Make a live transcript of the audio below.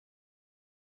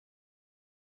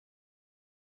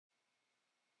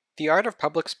The Art of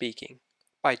Public Speaking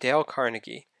by Dale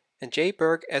Carnegie and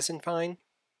Berg Esenwein.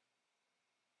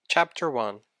 Chapter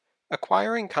 1.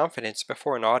 Acquiring Confidence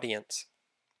Before an Audience.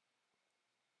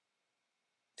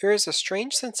 There is a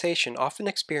strange sensation often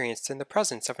experienced in the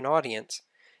presence of an audience.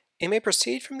 It may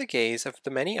proceed from the gaze of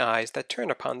the many eyes that turn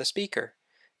upon the speaker,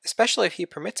 especially if he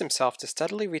permits himself to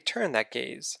steadily return that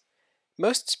gaze.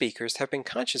 Most speakers have been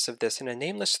conscious of this in a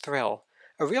nameless thrill,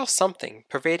 a real something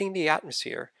pervading the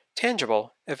atmosphere,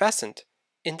 tangible, evanescent,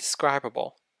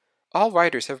 indescribable. All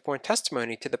writers have borne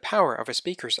testimony to the power of a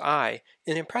speaker's eye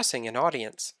in impressing an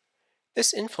audience.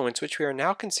 This influence which we are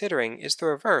now considering is the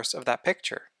reverse of that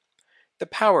picture. The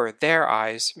power their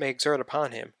eyes may exert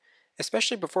upon him,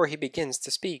 especially before he begins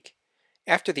to speak.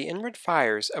 After the inward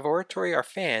fires of oratory are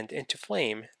fanned into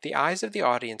flame, the eyes of the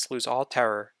audience lose all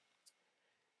terror.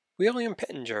 William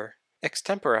Pittenger,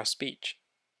 Extempora Speech.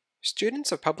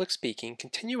 Students of public speaking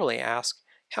continually ask,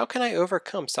 how can I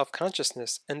overcome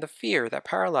self-consciousness and the fear that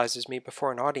paralyzes me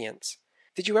before an audience?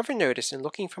 Did you ever notice in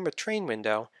looking from a train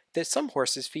window that some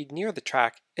horses feed near the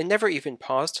track and never even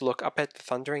pause to look up at the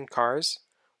thundering cars?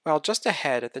 While just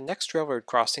ahead at the next railroad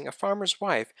crossing a farmer's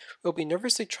wife will be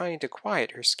nervously trying to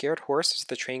quiet her scared horse as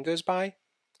the train goes by?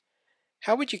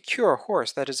 How would you cure a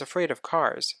horse that is afraid of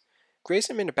cars? Graze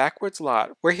him in a backwoods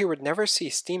lot where he would never see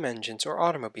steam engines or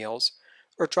automobiles,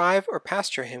 or drive or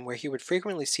pasture him where he would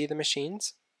frequently see the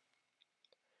machines?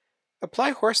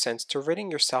 Apply horse sense to ridding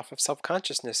yourself of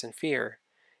self-consciousness and fear.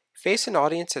 Face an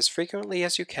audience as frequently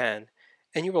as you can,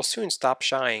 and you will soon stop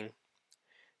shying.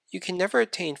 You can never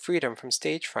attain freedom from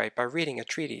stage fright by reading a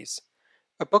treatise.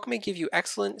 A book may give you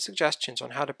excellent suggestions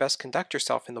on how to best conduct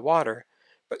yourself in the water,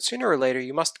 but sooner or later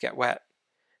you must get wet,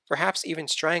 perhaps even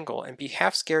strangle and be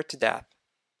half scared to death.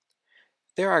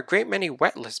 There are a great many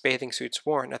wetless bathing suits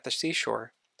worn at the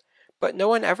seashore, but no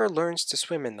one ever learns to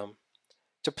swim in them.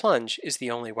 To plunge is the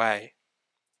only way.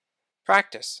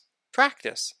 Practice,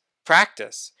 practice,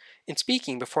 practice in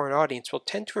speaking before an audience will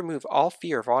tend to remove all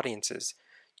fear of audiences,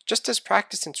 just as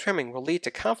practice in swimming will lead to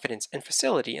confidence and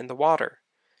facility in the water.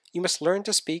 You must learn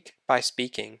to speak by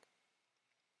speaking.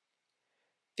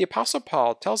 The Apostle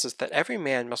Paul tells us that every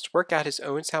man must work out his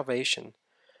own salvation.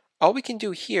 All we can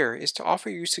do here is to offer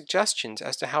you suggestions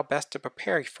as to how best to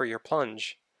prepare for your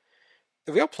plunge.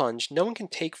 The real plunge no one can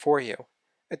take for you.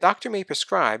 A doctor may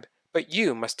prescribe, but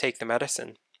you must take the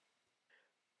medicine.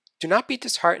 Do not be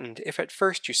disheartened if at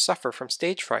first you suffer from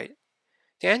stage fright.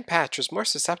 Dan Patch was more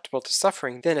susceptible to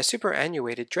suffering than a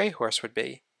superannuated dray horse would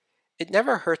be. It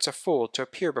never hurts a fool to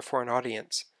appear before an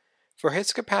audience, for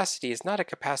his capacity is not a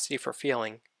capacity for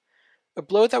feeling. A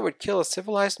blow that would kill a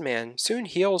civilized man soon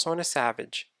heals on a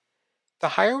savage. The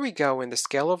higher we go in the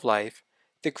scale of life,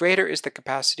 the greater is the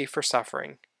capacity for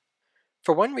suffering.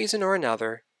 For one reason or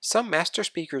another, some master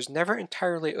speakers never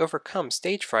entirely overcome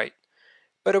stage fright,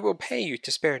 but it will pay you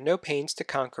to spare no pains to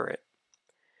conquer it.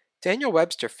 Daniel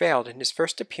Webster failed in his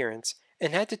first appearance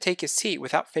and had to take his seat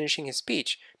without finishing his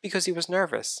speech because he was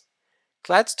nervous.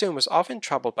 Gladstone was often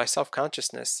troubled by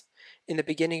self-consciousness in the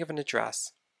beginning of an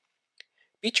address.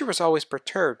 Beecher was always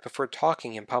perturbed before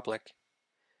talking in public.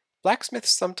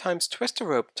 Blacksmiths sometimes twist a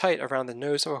rope tight around the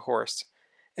nose of a horse,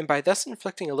 and by thus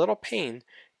inflicting a little pain,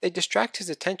 they distract his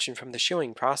attention from the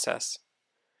shoeing process.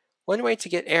 One way to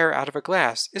get air out of a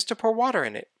glass is to pour water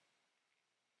in it.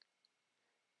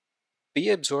 Be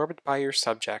absorbed by your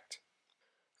subject.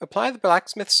 Apply the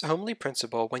blacksmith's homely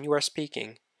principle when you are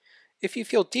speaking. If you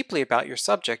feel deeply about your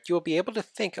subject, you will be able to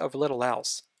think of little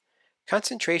else.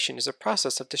 Concentration is a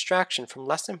process of distraction from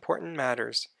less important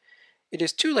matters. It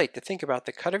is too late to think about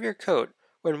the cut of your coat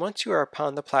when once you are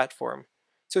upon the platform,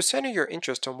 so center your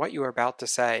interest on what you are about to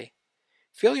say.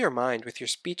 Fill your mind with your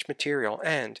speech material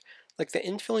and, like the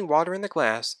infilling water in the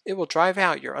glass, it will drive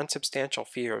out your unsubstantial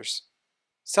fears.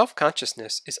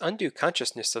 Self-consciousness is undue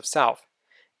consciousness of self,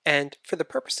 and, for the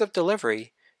purpose of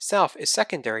delivery, self is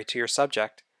secondary to your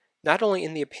subject, not only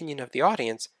in the opinion of the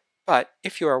audience, but,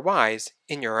 if you are wise,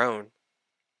 in your own.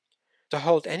 To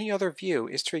hold any other view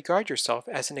is to regard yourself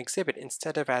as an exhibit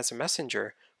instead of as a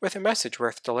messenger with a message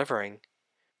worth delivering.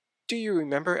 Do you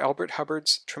remember Elbert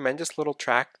Hubbard's tremendous little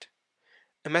tract,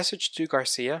 A Message to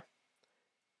Garcia?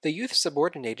 The youth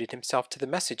subordinated himself to the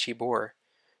message he bore.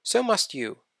 So must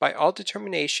you, by all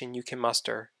determination you can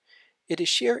muster. It is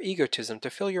sheer egotism to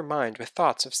fill your mind with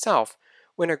thoughts of self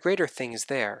when a greater thing is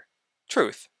there,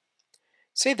 truth.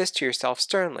 Say this to yourself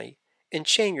sternly, and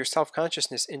shame your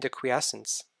self-consciousness into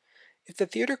quiescence. If the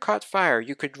theater caught fire,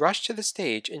 you could rush to the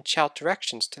stage and shout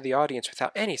directions to the audience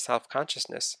without any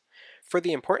self-consciousness, for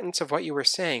the importance of what you were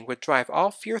saying would drive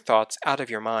all fear thoughts out of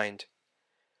your mind.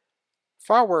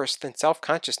 Far worse than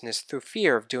self-consciousness through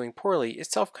fear of doing poorly is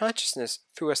self-consciousness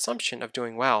through assumption of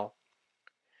doing well.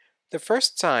 The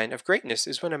first sign of greatness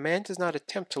is when a man does not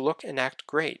attempt to look and act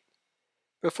great.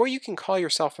 Before you can call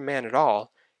yourself a man at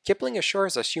all, Kipling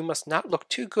assures us you must not look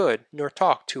too good nor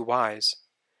talk too wise.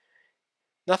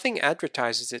 Nothing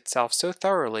advertises itself so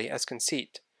thoroughly as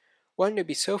conceit. One may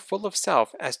be so full of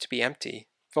self as to be empty.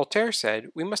 Voltaire said,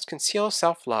 "We must conceal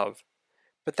self-love."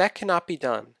 But that cannot be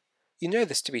done. You know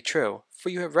this to be true, for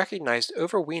you have recognized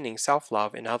overweening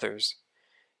self-love in others.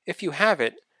 If you have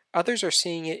it, others are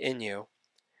seeing it in you.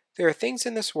 There are things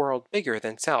in this world bigger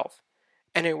than self,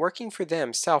 and in working for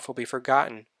them self will be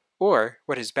forgotten, or,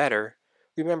 what is better,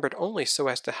 remembered only so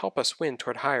as to help us win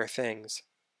toward higher things.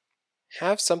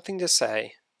 Have something to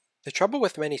say. The trouble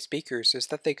with many speakers is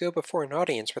that they go before an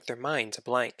audience with their minds a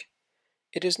blank.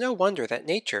 It is no wonder that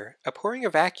nature, abhorring a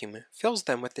vacuum, fills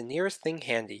them with the nearest thing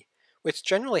handy, which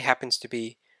generally happens to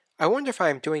be, "I wonder if I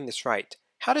am doing this right.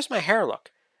 How does my hair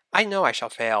look? I know I shall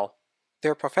fail."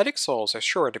 Their prophetic souls are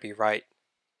sure to be right.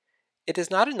 It is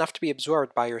not enough to be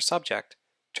absorbed by your subject.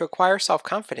 To acquire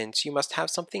self-confidence, you must have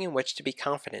something in which to be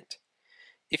confident.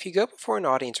 If you go before an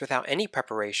audience without any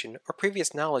preparation or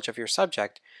previous knowledge of your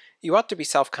subject, you ought to be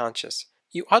self-conscious.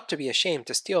 You ought to be ashamed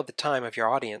to steal the time of your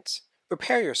audience.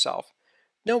 Prepare yourself.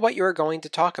 Know what you are going to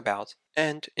talk about,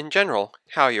 and, in general,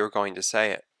 how you are going to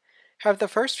say it. Have the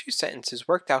first few sentences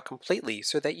worked out completely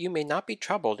so that you may not be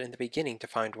troubled in the beginning to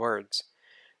find words.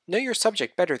 Know your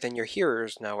subject better than your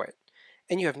hearers know it,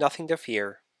 and you have nothing to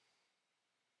fear.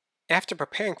 After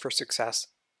preparing for success,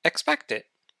 expect it.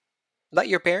 Let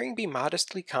your bearing be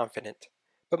modestly confident,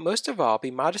 but most of all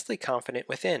be modestly confident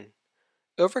within.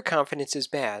 Overconfidence is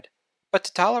bad, but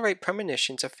to tolerate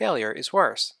premonitions of failure is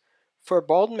worse, for a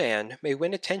bold man may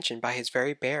win attention by his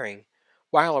very bearing,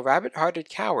 while a rabbit-hearted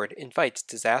coward invites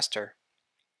disaster.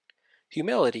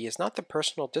 Humility is not the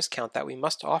personal discount that we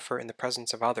must offer in the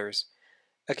presence of others.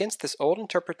 Against this old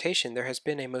interpretation there has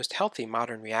been a most healthy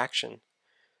modern reaction.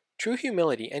 True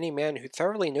humility any man who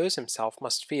thoroughly knows himself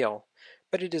must feel,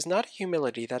 but it is not a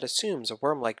humility that assumes a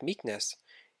worm-like meekness.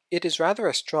 It is rather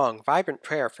a strong, vibrant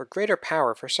prayer for greater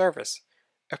power for service,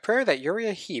 a prayer that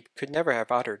Uriah Heep could never have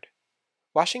uttered.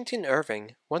 Washington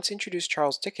Irving once introduced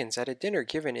Charles Dickens at a dinner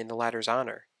given in the latter's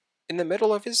honor. In the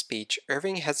middle of his speech,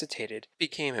 Irving hesitated,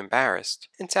 became embarrassed,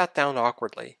 and sat down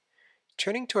awkwardly.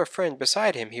 Turning to a friend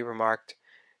beside him, he remarked,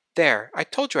 "There, I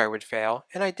told you I would fail,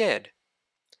 and I did."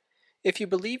 If you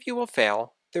believe you will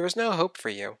fail, there is no hope for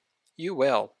you. You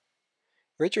will.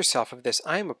 Rid yourself of this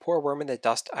 "I am a poor worm in the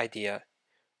dust" idea.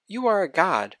 You are a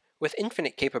god, with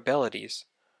infinite capabilities.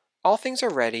 All things are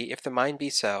ready if the mind be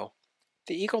so.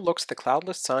 The eagle looks the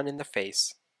cloudless sun in the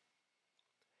face.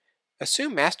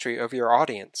 Assume mastery over your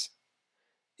audience.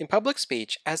 In public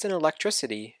speech, as in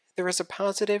electricity, there is a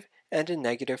positive and a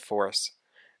negative force.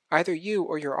 Either you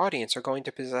or your audience are going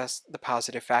to possess the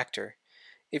positive factor.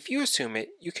 If you assume it,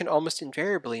 you can almost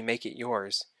invariably make it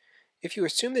yours. If you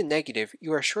assume the negative,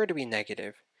 you are sure to be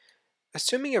negative.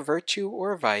 Assuming a virtue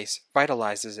or a vice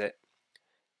vitalizes it.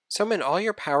 Summon all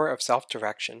your power of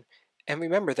self-direction, and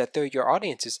remember that though your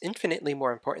audience is infinitely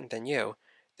more important than you,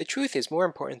 the truth is more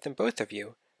important than both of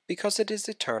you, because it is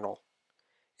eternal.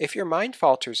 If your mind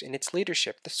falters in its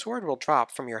leadership, the sword will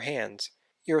drop from your hands.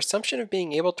 Your assumption of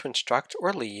being able to instruct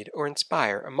or lead or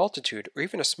inspire a multitude or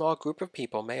even a small group of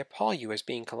people may appall you as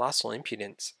being colossal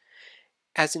impudence,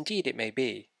 as indeed it may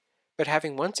be. But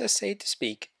having once essayed to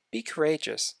speak, be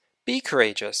courageous. Be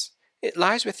courageous! It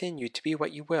lies within you to be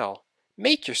what you will.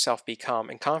 Make yourself be calm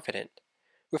and confident.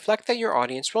 Reflect that your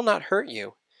audience will not hurt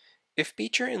you. If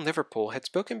Beecher in Liverpool had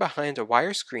spoken behind a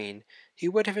wire screen, he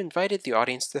would have invited the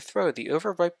audience to throw the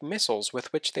overripe missiles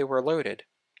with which they were loaded.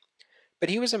 But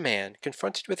he was a man,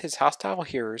 confronted with his hostile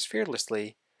hearers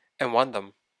fearlessly, and won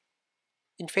them.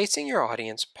 In facing your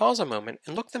audience, pause a moment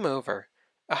and look them over.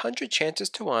 100 chances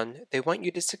to 1 they want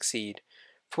you to succeed,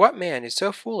 for what man is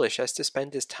so foolish as to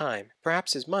spend his time,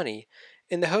 perhaps his money,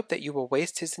 in the hope that you will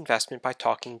waste his investment by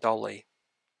talking dully?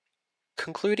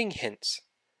 Concluding hints.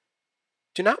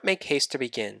 Do not make haste to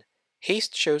begin.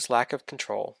 Haste shows lack of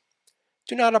control.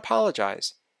 Do not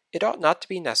apologize. It ought not to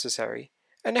be necessary,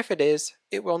 and if it is,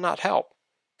 it will not help.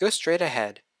 Go straight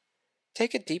ahead.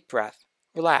 Take a deep breath,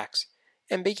 relax,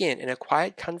 and begin in a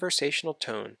quiet conversational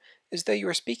tone as though you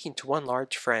were speaking to one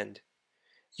large friend.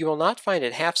 You will not find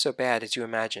it half so bad as you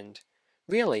imagined.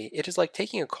 Really, it is like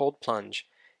taking a cold plunge.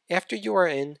 After you are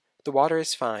in, the water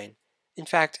is fine. In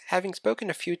fact, having spoken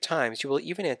a few times, you will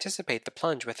even anticipate the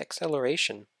plunge with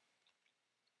acceleration.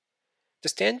 To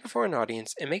stand before an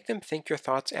audience and make them think your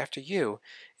thoughts after you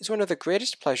is one of the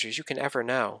greatest pleasures you can ever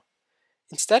know.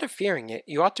 Instead of fearing it,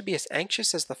 you ought to be as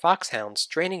anxious as the foxhounds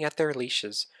straining at their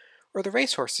leashes, or the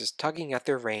racehorses tugging at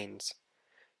their reins.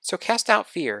 So cast out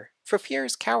fear, for fear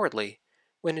is cowardly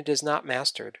when it is not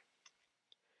mastered.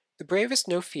 The bravest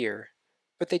know fear,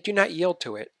 but they do not yield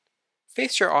to it.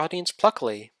 Face your audience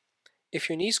pluckily. If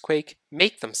your knees quake,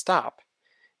 make them stop.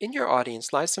 In your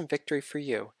audience lies some victory for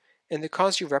you, and the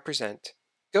cause you represent.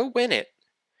 Go win it.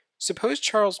 Suppose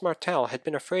Charles Martel had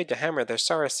been afraid to hammer the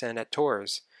Saracen at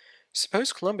Tours.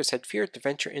 Suppose Columbus had feared to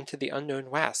venture into the unknown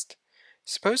West.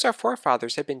 Suppose our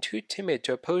forefathers had been too timid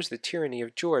to oppose the tyranny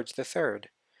of George III.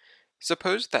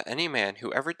 Suppose that any man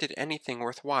who ever did anything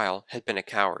worthwhile had been a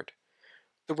coward.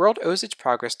 The world owes its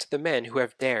progress to the men who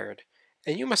have dared,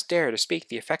 and you must dare to speak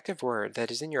the effective word that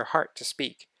is in your heart to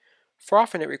speak, for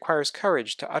often it requires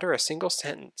courage to utter a single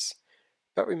sentence.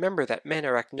 But remember that men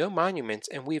erect no monuments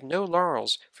and weave no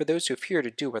laurels for those who fear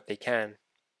to do what they can.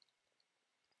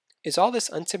 Is all this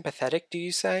unsympathetic, do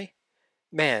you say?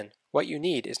 Man, what you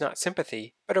need is not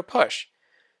sympathy, but a push.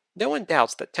 No one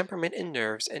doubts that temperament and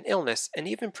nerves and illness and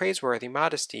even praiseworthy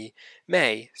modesty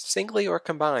may, singly or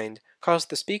combined, cause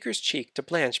the speaker's cheek to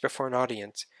blanch before an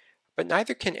audience, but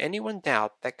neither can anyone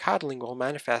doubt that coddling will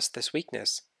manifest this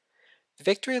weakness. The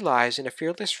victory lies in a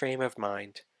fearless frame of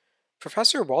mind.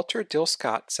 Professor Walter Dill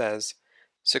Scott says,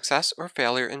 "Success or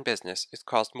failure in business is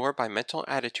caused more by mental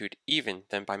attitude even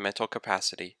than by mental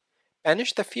capacity.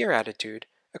 Banish the fear attitude,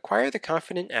 acquire the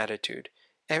confident attitude,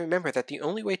 and remember that the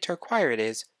only way to acquire it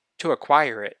is to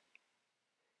acquire it."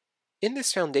 In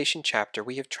this foundation chapter,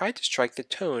 we have tried to strike the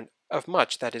tone of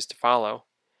much that is to follow.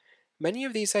 Many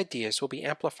of these ideas will be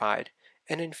amplified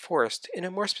and enforced in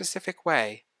a more specific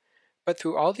way, but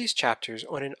through all these chapters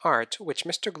on an art which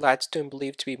Mr. Gladstone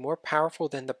believed to be more powerful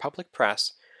than the public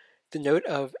press, the note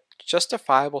of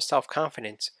justifiable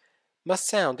self-confidence must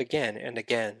sound again and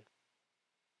again.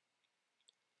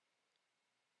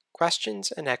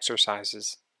 Questions and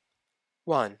exercises.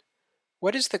 1.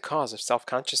 What is the cause of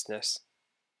self-consciousness?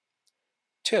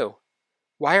 2.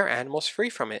 Why are animals free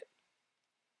from it?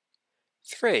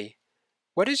 3.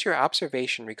 What is your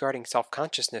observation regarding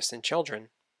self-consciousness in children?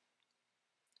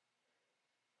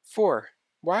 4.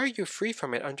 Why are you free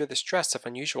from it under the stress of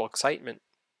unusual excitement?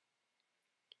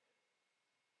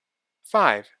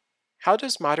 5. How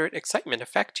does moderate excitement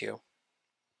affect you?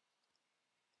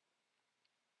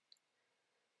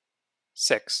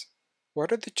 6.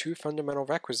 What are the two fundamental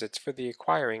requisites for the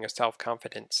acquiring of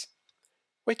self-confidence?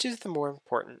 Which is the more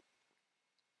important?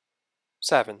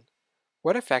 7.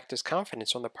 What effect does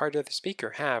confidence on the part of the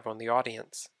speaker have on the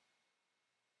audience?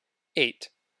 8.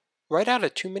 Write out a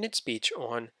 2-minute speech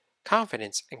on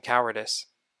confidence and cowardice.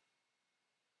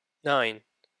 9.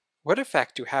 What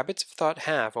effect do habits of thought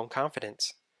have on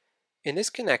confidence? In this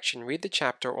connection, read the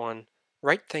chapter on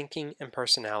right thinking and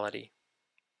personality.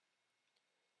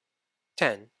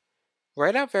 10.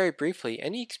 Write out very briefly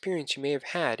any experience you may have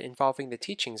had involving the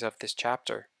teachings of this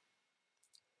chapter.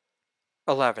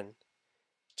 11.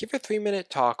 Give a 3-minute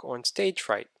talk on stage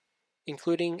fright,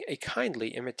 including a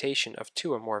kindly imitation of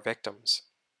 2 or more victims.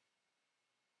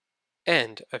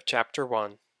 End of Chapter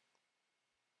 1.